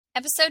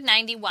Episode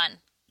 91,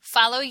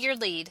 Follow Your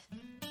Lead.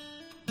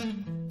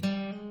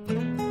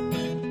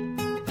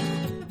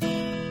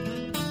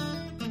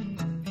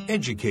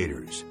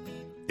 Educators,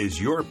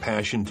 is your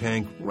passion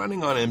tank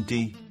running on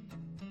empty?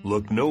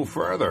 Look no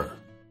further.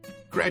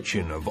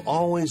 Gretchen of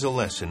Always a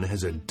Lesson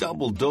has a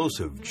double dose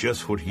of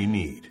just what you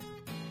need.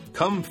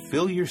 Come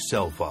fill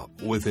yourself up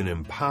with an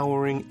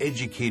empowering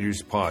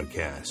educators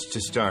podcast to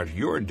start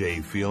your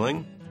day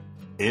feeling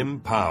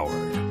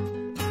empowered.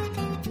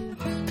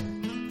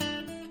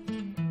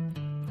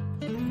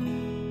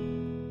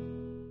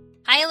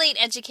 Hi, Elite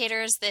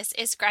Educators. This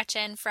is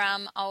Gretchen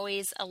from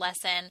Always a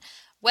Lesson.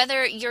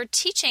 Whether you're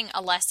teaching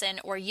a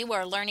lesson or you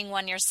are learning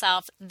one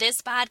yourself,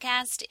 this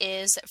podcast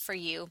is for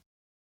you.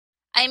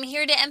 I am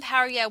here to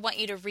empower you. I want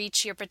you to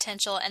reach your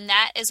potential, and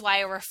that is why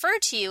I refer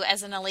to you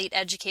as an elite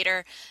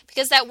educator,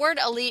 because that word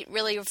elite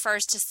really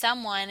refers to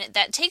someone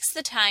that takes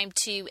the time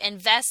to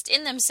invest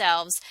in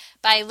themselves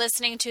by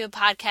listening to a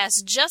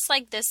podcast just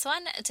like this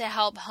one to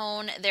help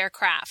hone their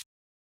craft.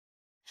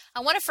 I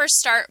want to first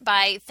start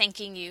by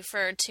thanking you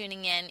for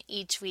tuning in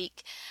each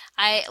week.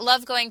 I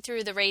love going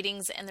through the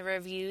ratings and the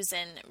reviews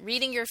and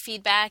reading your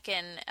feedback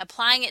and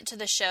applying it to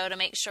the show to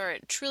make sure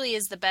it truly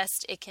is the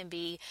best it can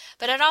be.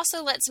 But it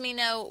also lets me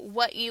know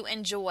what you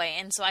enjoy,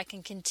 and so I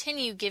can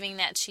continue giving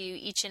that to you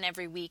each and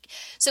every week.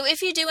 So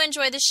if you do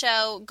enjoy the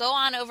show, go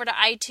on over to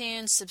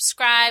iTunes,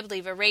 subscribe,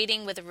 leave a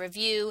rating with a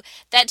review.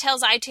 That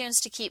tells iTunes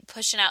to keep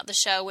pushing out the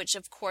show, which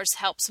of course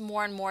helps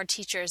more and more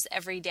teachers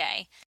every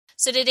day.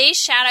 So today's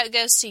shout out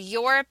goes to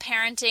Your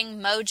Parenting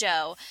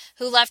Mojo,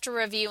 who left a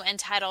review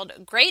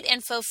entitled Great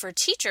Info for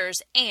Teachers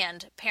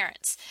and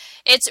Parents.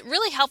 It's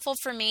really helpful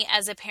for me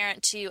as a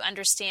parent to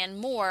understand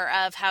more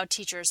of how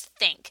teachers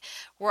think.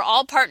 We're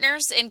all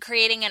partners in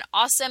creating an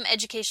awesome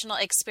educational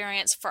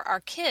experience for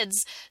our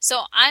kids,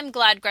 so I'm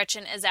glad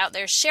Gretchen is out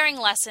there sharing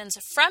lessons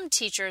from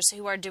teachers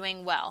who are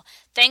doing well.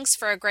 Thanks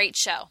for a great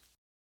show.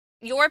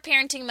 Your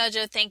Parenting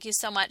Mojo, thank you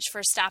so much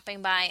for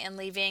stopping by and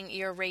leaving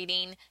your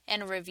rating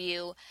and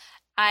review.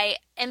 I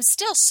am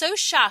still so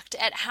shocked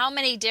at how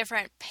many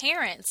different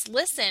parents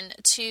listen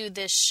to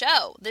this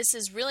show. This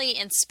is really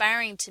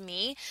inspiring to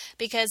me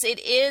because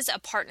it is a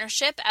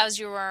partnership, as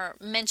you were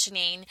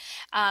mentioning,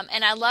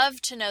 and I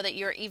love to know that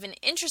you're even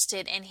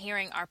interested in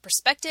hearing our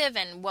perspective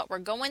and what we're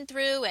going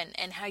through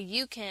and how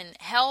you can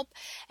help,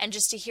 and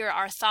just to hear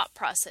our thought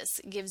process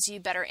gives you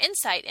better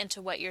insight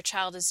into what your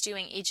child is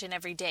doing each and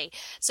every day.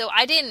 So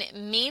I didn't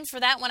mean for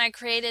that when I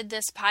created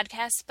this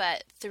podcast,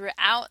 but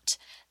throughout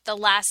the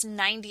last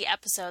 90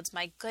 episodes,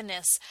 my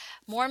goodness,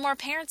 more and more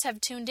parents have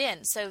tuned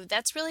in. So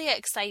that's really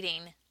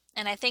exciting.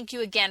 And I thank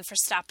you again for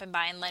stopping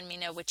by and letting me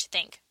know what you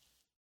think.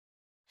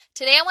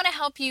 Today, I want to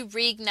help you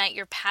reignite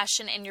your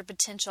passion and your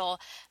potential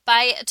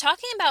by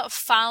talking about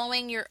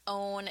following your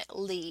own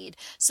lead.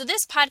 So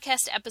this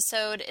podcast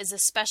episode is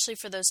especially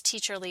for those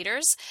teacher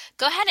leaders.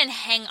 Go ahead and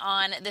hang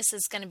on. This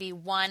is going to be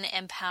one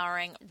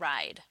empowering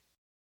ride.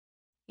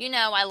 You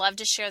know, I love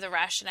to share the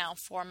rationale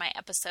for my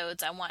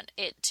episodes. I want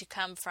it to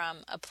come from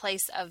a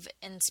place of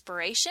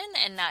inspiration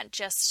and not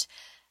just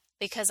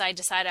because I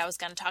decided I was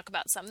going to talk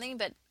about something,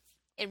 but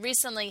it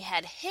recently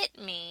had hit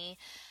me,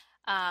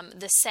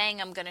 the saying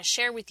I'm going to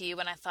share with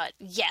you, and I thought,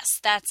 yes,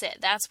 that's it.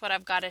 That's what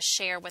I've got to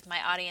share with my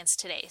audience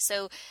today.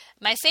 So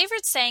my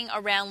favorite saying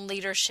around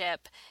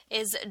leadership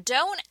is,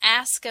 don't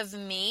ask of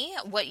me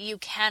what you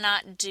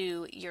cannot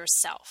do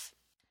yourself.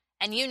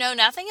 And you know,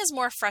 nothing is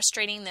more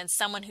frustrating than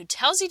someone who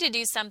tells you to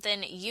do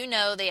something you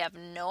know they have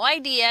no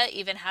idea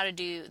even how to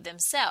do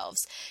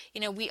themselves.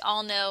 You know, we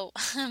all know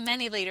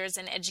many leaders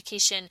in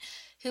education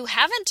who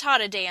haven't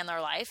taught a day in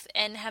their life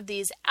and have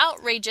these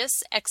outrageous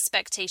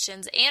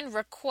expectations and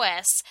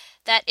requests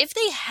that if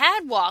they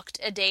had walked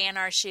a day in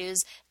our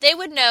shoes, they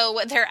would know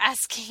what they're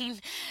asking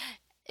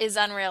is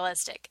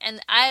unrealistic.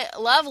 And I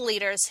love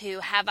leaders who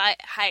have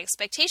high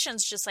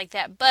expectations just like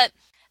that, but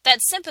that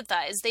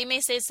sympathize. They may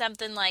say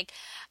something like,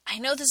 I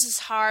know this is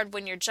hard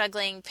when you're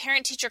juggling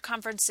parent-teacher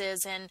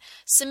conferences and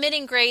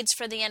submitting grades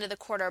for the end of the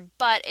quarter,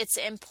 but it's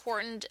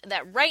important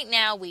that right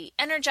now we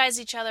energize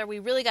each other. We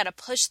really got to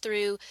push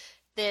through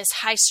this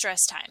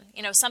high-stress time,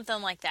 you know,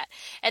 something like that.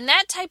 And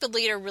that type of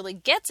leader really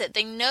gets it.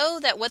 They know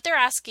that what they're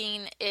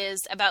asking is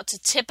about to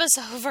tip us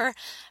over,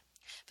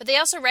 but they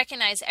also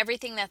recognize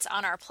everything that's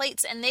on our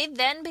plates, and they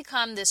then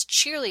become this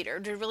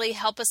cheerleader to really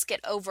help us get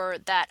over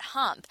that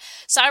hump.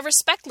 So I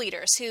respect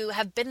leaders who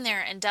have been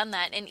there and done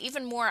that, and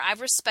even more, I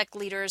respect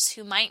leaders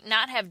who might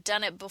not have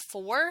done it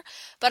before,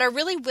 but are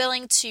really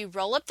willing to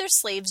roll up their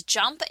sleeves,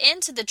 jump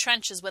into the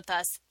trenches with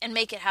us, and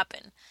make it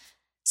happen.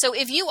 So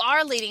if you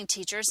are leading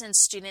teachers and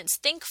students,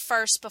 think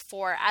first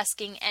before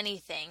asking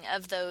anything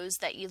of those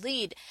that you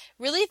lead.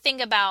 Really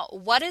think about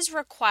what is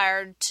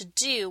required to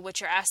do what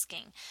you're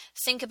asking.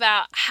 Think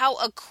about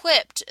how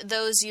equipped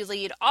those you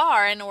lead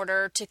are in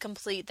order to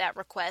complete that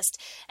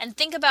request. And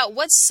think about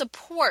what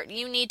support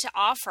you need to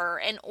offer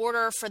in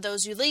order for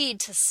those you lead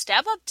to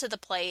step up to the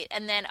plate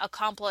and then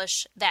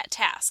accomplish that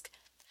task.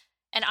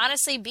 And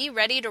honestly, be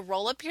ready to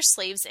roll up your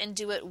sleeves and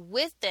do it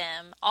with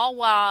them, all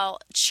while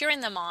cheering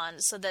them on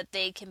so that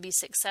they can be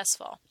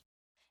successful.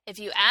 If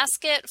you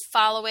ask it,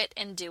 follow it,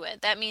 and do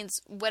it. That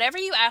means whatever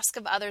you ask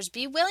of others,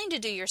 be willing to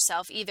do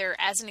yourself, either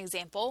as an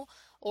example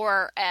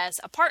or as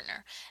a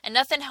partner. And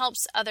nothing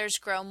helps others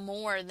grow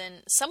more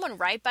than someone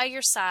right by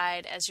your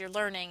side as you're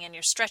learning and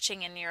you're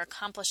stretching and you're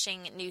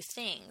accomplishing new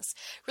things.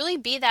 Really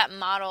be that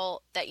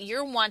model that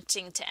you're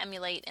wanting to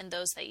emulate in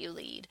those that you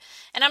lead.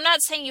 And I'm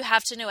not saying you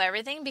have to know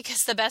everything, because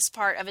the best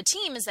part of a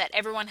team is that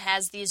everyone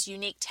has these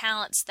unique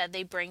talents that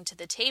they bring to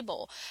the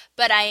table.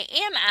 But I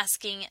am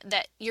asking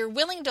that you're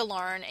willing to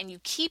learn and you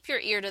keep your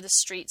ear to the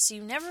street so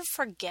you never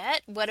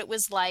forget what it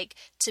was like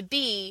to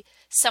be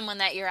someone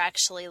that you're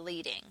actually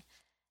leading.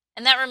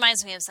 And that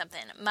reminds me of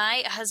something.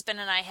 My husband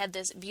and I had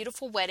this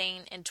beautiful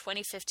wedding in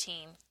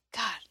 2015.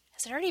 God,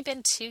 has it already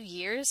been 2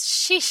 years?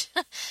 Sheesh,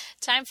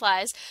 time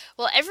flies.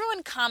 Well,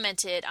 everyone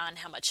commented on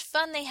how much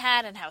fun they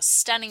had and how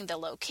stunning the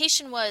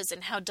location was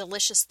and how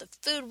delicious the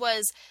food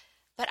was.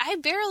 But I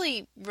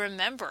barely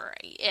remember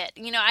it.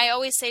 I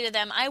always say to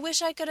them, I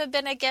wish I could have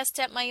been a guest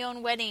at my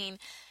own wedding,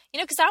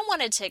 because I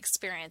wanted to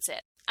experience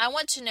it. I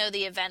want to know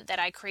the event that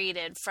I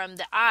created from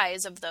the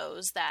eyes of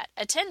those that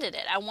attended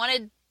it. I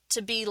wanted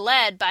to be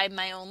led by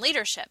my own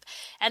leadership.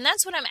 And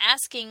that's what I'm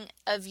asking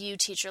of you,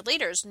 teacher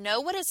leaders.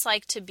 Know what it's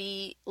like to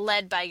be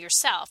led by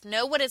yourself.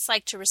 Know what it's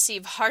like to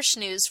receive harsh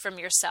news from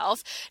yourself.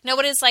 Know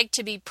what it's like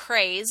to be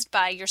praised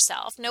by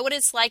yourself. Know what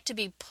it's like to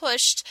be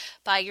pushed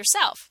by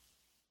yourself.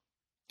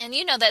 And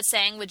you know that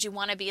saying, would you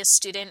want to be a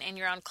student in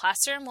your own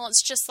classroom? Well,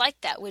 it's just like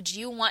that. Would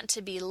you want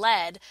to be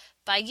led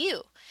by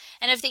you?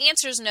 And if the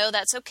answer is no,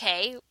 that's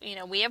okay.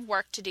 We have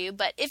work to do.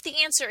 But if the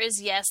answer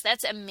is yes,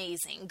 that's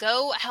amazing.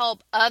 Go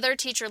help other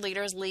teacher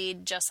leaders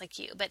lead just like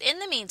you. But in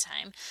the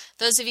meantime,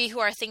 those of you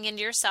who are thinking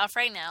to yourself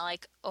right now,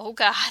 like, oh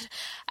God,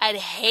 I'd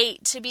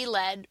hate to be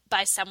led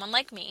by someone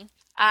like me.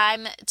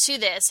 I'm to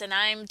this and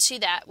I'm to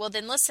that. Well,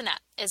 then listen up.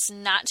 It's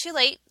not too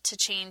late to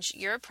change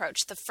your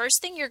approach. The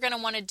first thing you're going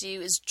to want to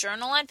do is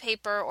journal on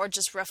paper or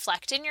just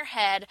reflect in your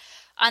head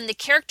on the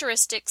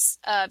characteristics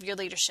of your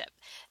leadership.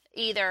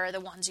 Either the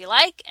ones you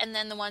like and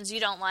then the ones you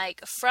don't like,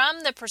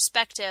 from the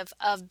perspective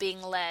of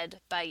being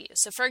led by you.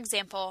 So for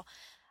example,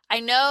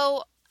 I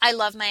know I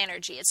love my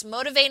energy. It's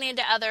motivating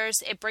to others.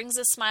 It brings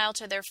a smile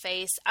to their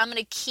face. I'm going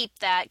to keep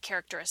that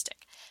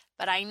characteristic.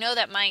 But I know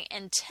that my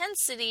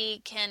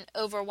intensity can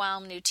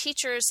overwhelm new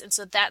teachers, and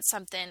so that's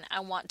something I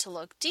want to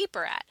look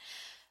deeper at.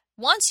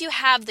 Once you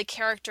have the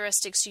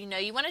characteristics you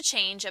want to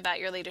change about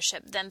your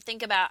leadership, then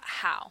think about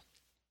how.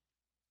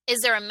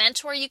 Is there a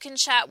mentor you can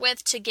chat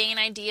with to gain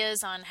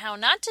ideas on how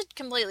not to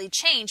completely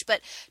change,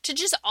 but to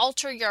just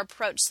alter your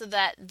approach so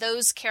that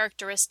those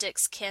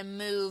characteristics can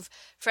move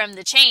from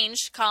the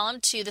change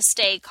column to the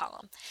stay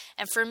column?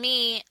 And for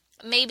me,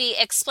 maybe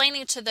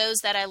explaining to those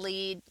that I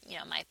lead,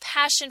 my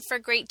passion for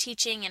great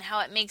teaching and how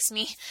it makes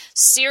me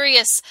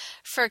serious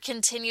for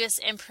continuous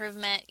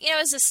improvement,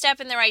 is a step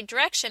in the right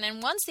direction.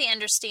 And once they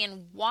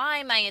understand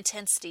why my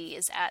intensity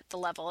is at the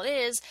level it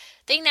is,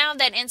 they now have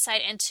that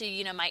insight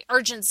into, my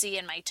urgency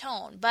and my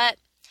tone. But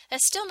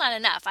that's still not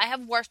enough. I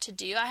have work to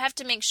do. I have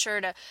to make sure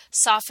to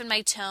soften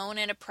my tone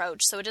and approach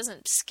so it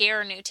doesn't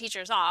scare new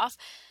teachers off.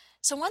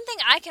 So one thing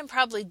I can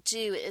probably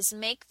do is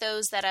make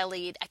those that I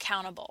lead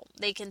accountable.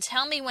 They can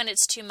tell me when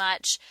it's too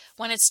much,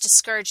 when it's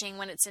discouraging,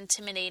 when it's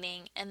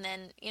intimidating, and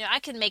then, I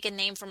can make a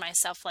name for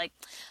myself like,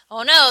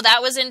 oh no,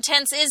 that was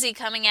intense Izzy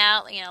coming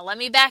out, let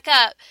me back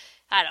up.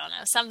 I don't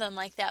know, something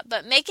like that.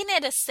 But making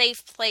it a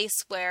safe place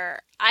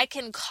where I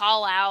can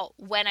call out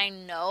when I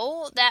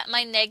know that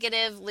my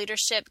negative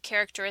leadership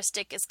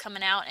characteristic is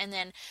coming out, and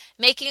then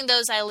making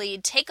those I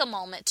lead take a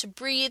moment to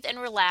breathe and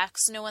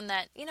relax, knowing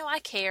that, I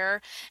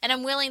care and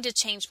I'm willing to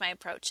change my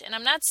approach. And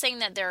I'm not saying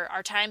that there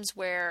are times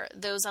where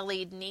those I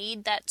lead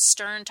need that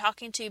stern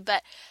talking to,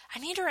 but I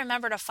need to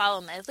remember to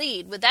follow my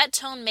lead. Would that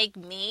tone make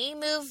me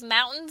move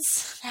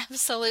mountains?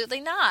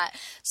 Absolutely not.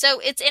 So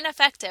it's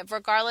ineffective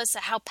regardless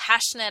of how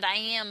passionate I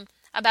am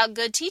about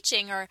good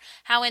teaching or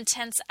how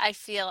intense I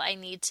feel I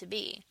need to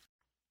be.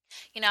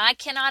 I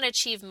cannot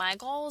achieve my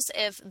goals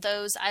if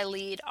those I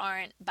lead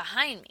aren't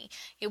behind me.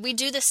 We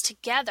do this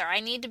together. I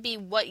need to be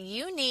what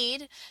you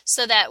need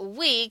so that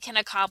we can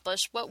accomplish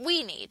what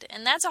we need.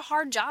 And that's a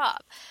hard job.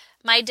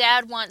 My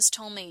dad once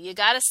told me, you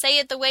got to say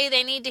it the way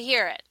they need to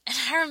hear it. And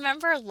I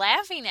remember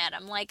laughing at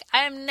him like, I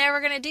am never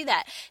going to do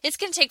that. It's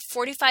going to take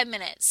 45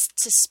 minutes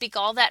to speak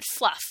all that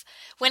fluff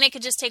when it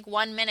could just take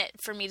 1 minute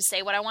for me to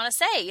say what I want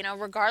to say,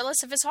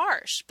 regardless if it's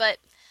harsh. But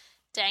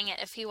dang it,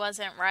 if he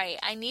wasn't right.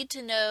 I need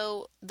to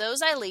know those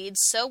I lead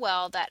so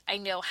well that I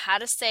know how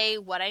to say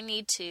what I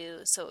need to,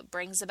 so it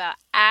brings about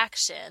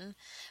action.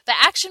 But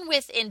action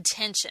with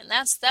intention.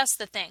 That's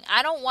the thing.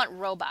 I don't want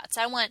robots.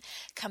 I want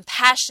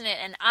compassionate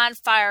and on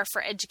fire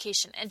for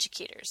education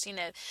educators.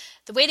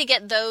 The way to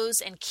get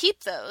those and keep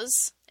those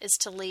is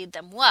to lead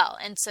them well.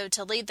 And so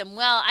to lead them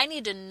well, I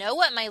need to know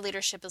what my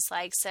leadership is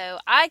like so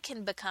I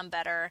can become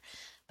better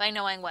by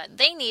knowing what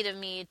they need of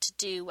me to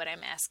do what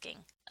I'm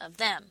asking of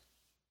them.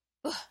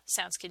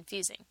 Sounds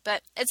confusing,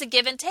 but it's a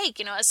give and take,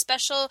 a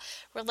special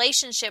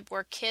relationship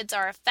where kids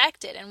are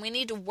affected, and we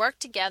need to work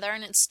together,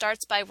 and it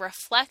starts by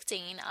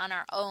reflecting on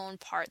our own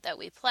part that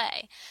we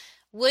play.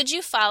 Would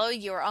you follow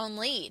your own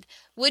lead?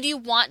 Would you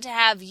want to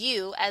have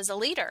you as a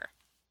leader?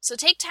 So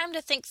take time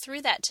to think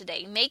through that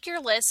today. Make your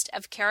list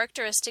of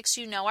characteristics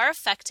you know are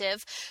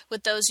effective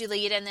with those you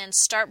lead, and then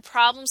start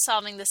problem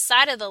solving the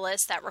side of the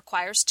list that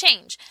requires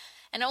change.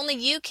 And only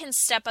you can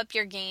step up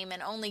your game,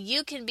 and only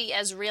you can be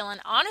as real and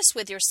honest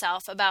with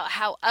yourself about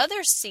how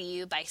others see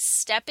you by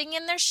stepping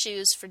in their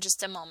shoes for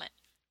just a moment.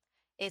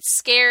 It's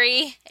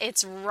scary,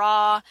 it's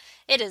raw,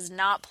 it is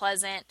not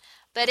pleasant,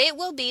 but it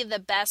will be the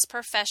best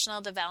professional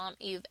development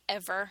you've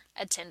ever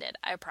attended,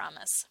 I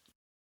promise.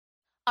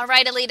 All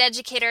right, Elite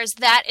Educators,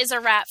 that is a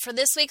wrap for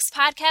this week's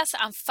podcast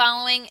on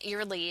following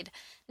your lead.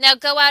 Now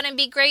go out and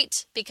be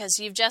great, because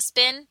you've just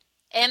been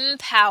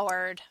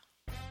empowered.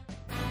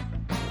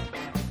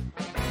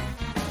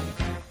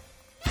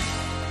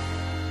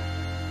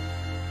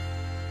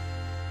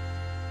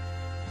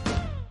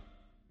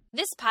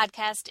 This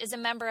podcast is a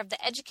member of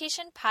the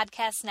Education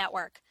Podcast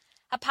Network,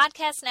 a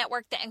podcast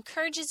network that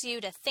encourages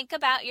you to think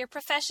about your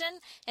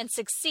profession and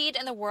succeed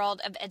in the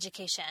world of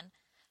education.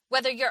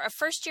 Whether you're a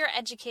first-year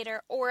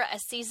educator or a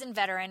seasoned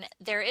veteran,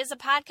 there is a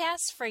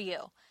podcast for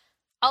you.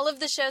 All of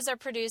the shows are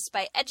produced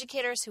by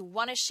educators who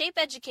want to shape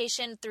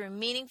education through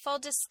meaningful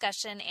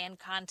discussion and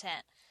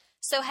content.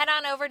 So head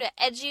on over to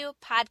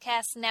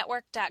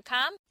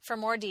edupodcastnetwork.com for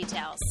more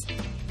details.